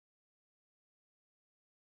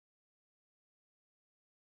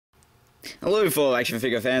Hello for action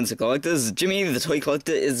figure fans and collectors. Jimmy the Toy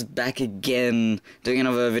Collector is back again doing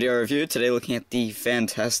another video review. Today looking at the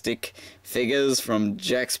fantastic figures from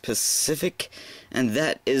Jakks Pacific, and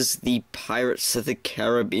that is the Pirates of the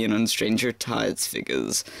Caribbean and Stranger Tides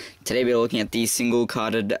figures. Today we're looking at the single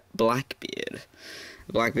carded Blackbeard.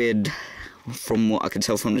 Blackbeard, from what I can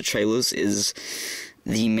tell from the trailers, is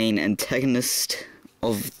the main antagonist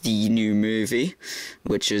of the new movie,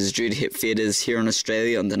 which is due to hit theaters here in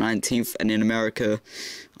Australia on the 19th and in America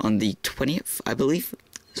on the 20th, I believe.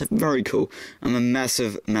 So very cool. I'm a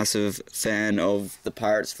massive fan of the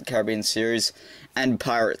Pirates of the Caribbean series and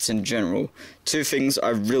pirates in general. Two things I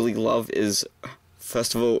really love is,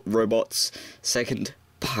 first of all, robots, second,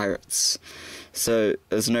 pirates. So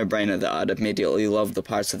it's a no-brainer that I'd immediately love the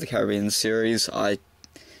Pirates of the Caribbean series.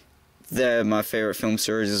 They're my favorite film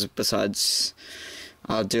series besides...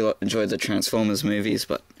 I do enjoy the Transformers movies,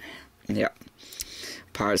 but yeah,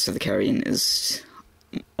 Pirates of the Caribbean is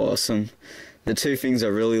awesome. The two things I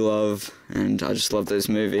really love, and I just love those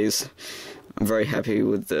movies. I'm very happy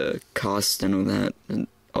with the cast and all that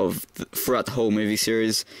throughout the whole movie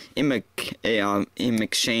series. Ian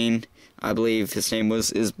McShane, I believe his name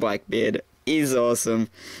is Blackbeard. He's awesome.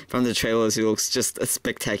 From the trailers, he looks just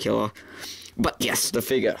spectacular. But yes, the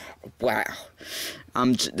figure. Wow.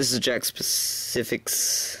 This is Jakks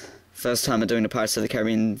Pacific's first time doing the Pirates of the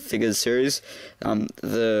Caribbean figures series.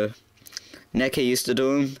 The NECA used to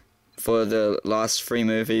do them for the last 3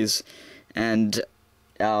 movies, and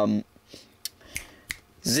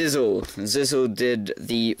Zizzle did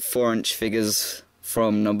the 4-inch figures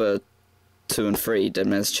from number 2 and 3, Dead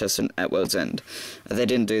Man's Chest and At World's End. They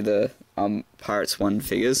didn't do the Pirates 1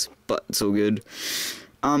 figures, but it's all good.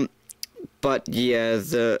 But yeah,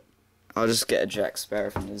 I'll just get a Jack Sparrow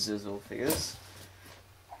from the Zizzle figures.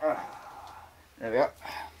 There we go.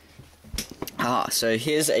 So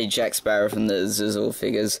here's a Jack Sparrow from the Zizzle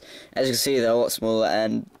figures. As you can see, they're a lot smaller,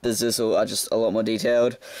 and the Zizzle are just a lot more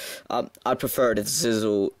detailed. I'd prefer it if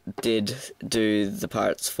Zizzle did do the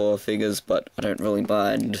Pirates 4 figures, but I don't really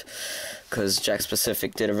mind, because Jakks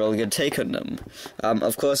Pacific did a really good take on them.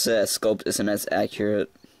 Of course, their sculpt isn't as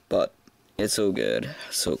accurate, but it's all good.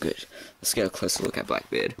 It's all good. Let's get a closer look at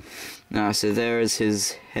Blackbeard. So there is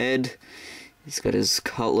his head. He's got his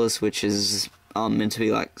cutlass, which is meant to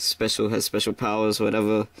be like has special powers,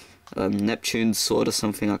 whatever. Neptune's sword or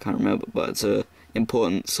something, I can't remember, but it's a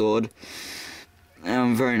important sword.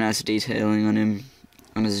 Very nice detailing on him,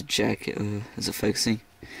 on his jacket. Is it focusing?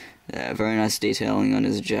 Yeah, very nice detailing on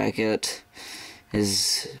his jacket.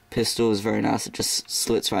 His pistol is very nice. It just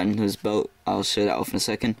slits right into his belt. I'll show that off in a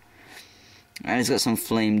second. And he's got some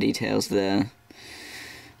flame details there.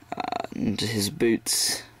 And his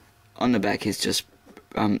boots. On the back, he's just...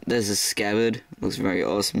 there's a scabbard. Looks very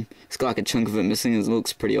awesome. It's got like a chunk of it missing. It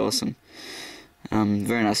looks pretty awesome.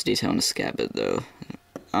 Very nice detail on the scabbard, though.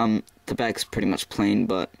 The back's pretty much plain,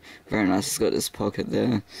 but very nice. It's got this pocket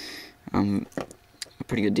there.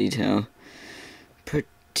 Pretty good detail.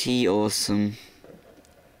 Pretty awesome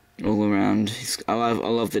all around. I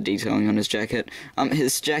love the detailing on his jacket.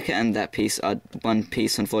 His jacket and that piece are one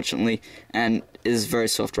piece, unfortunately, and is very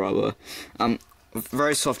soft rubber.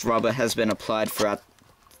 Very soft rubber has been applied throughout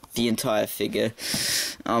the entire figure.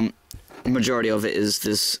 Majority of it is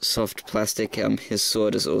this soft plastic. His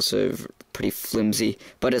sword is also pretty flimsy,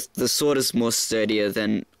 but the sword is more sturdier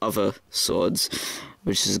than other swords,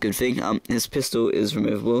 which is a good thing. His pistol is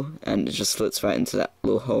removable, and it just slits right into that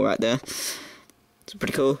little hole right there. It's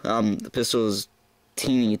pretty cool. The pistol is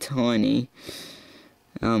teeny tiny,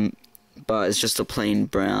 but it's just a plain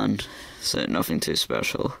brown, so nothing too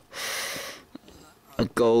special. A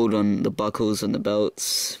gold on the buckles and the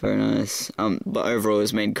belts, very nice. But overall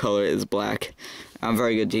his main color is black.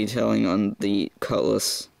 Very good detailing on the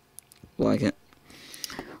cutlass. Like it.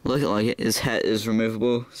 Like it. His hat is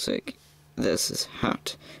removable, so there's his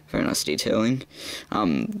hat. Very nice detailing.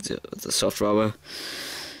 The soft rubber.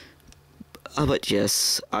 But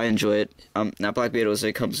yes, I enjoy it. Now Blackbeard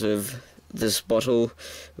also comes with this bottle,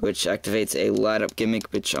 which activates a light up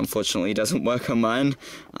gimmick, which unfortunately doesn't work on mine.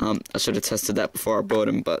 I should have tested that before I bought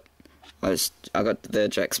him, but I got the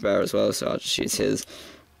Jack Sparrow as well, so I'll just use his.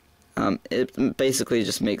 It basically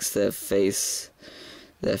just makes their faces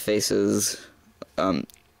go.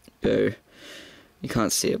 You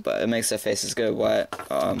can't see it, but it makes their faces go white.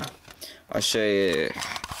 I'll show you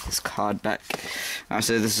his card back.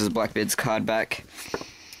 So this is Blackbeard's card back.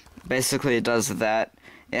 Basically it does that.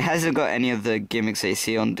 It hasn't got any of the gimmicks that you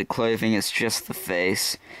see on the clothing, it's just the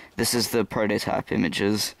face. This is the prototype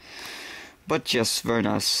images. But just very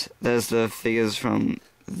nice. There's the figures from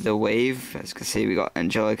the wave. As you can see, we got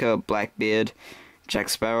Angelica, Blackbeard, Jack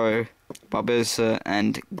Sparrow, Barbosa,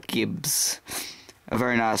 and Gibbs. A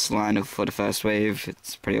very nice lineup for the first wave.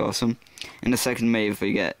 It's pretty awesome. In the second wave,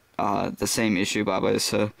 we get the same issue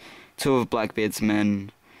Barbosa, 2 of Blackbeard's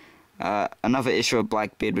men, another issue of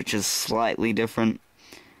Blackbeard which is slightly different,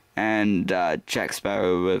 and Jack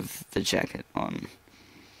Sparrow with the jacket on.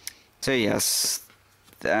 So yes,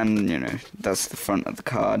 and you know, that's the front of the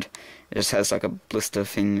card. It just has like a blister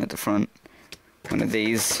thing at the front. One of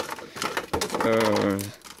these.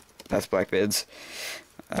 That's Blackbeard's.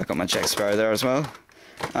 I got my Jack Sparrow there as well.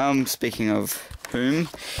 Speaking of whom,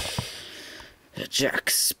 Jack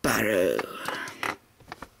Sparrow.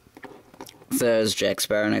 There's Jack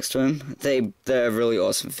Sparrow next to him. They're really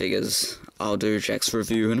awesome figures. I'll do Jack's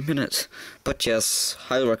review in a minute. But yes,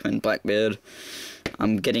 highly recommend Blackbeard.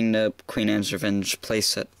 I'm getting the Queen Anne's Revenge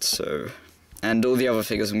playset, so... And all the other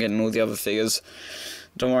figures, I'm getting all the other figures.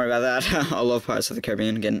 Don't worry about that. I love Pirates of the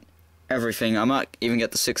Caribbean, getting everything. I might even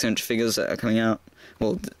get the 6-inch figures that are coming out.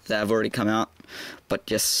 Well, that have already come out. But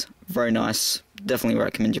yes, very nice. Definitely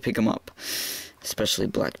recommend you pick them up. Especially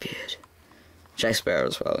Blackbeard. Jack Sparrow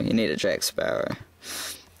as well. You need a Jack Sparrow.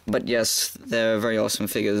 But yes, they're very awesome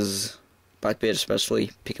figures. Blackbeard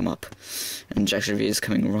especially. Pick them up. And Jack's review is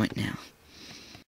coming right now.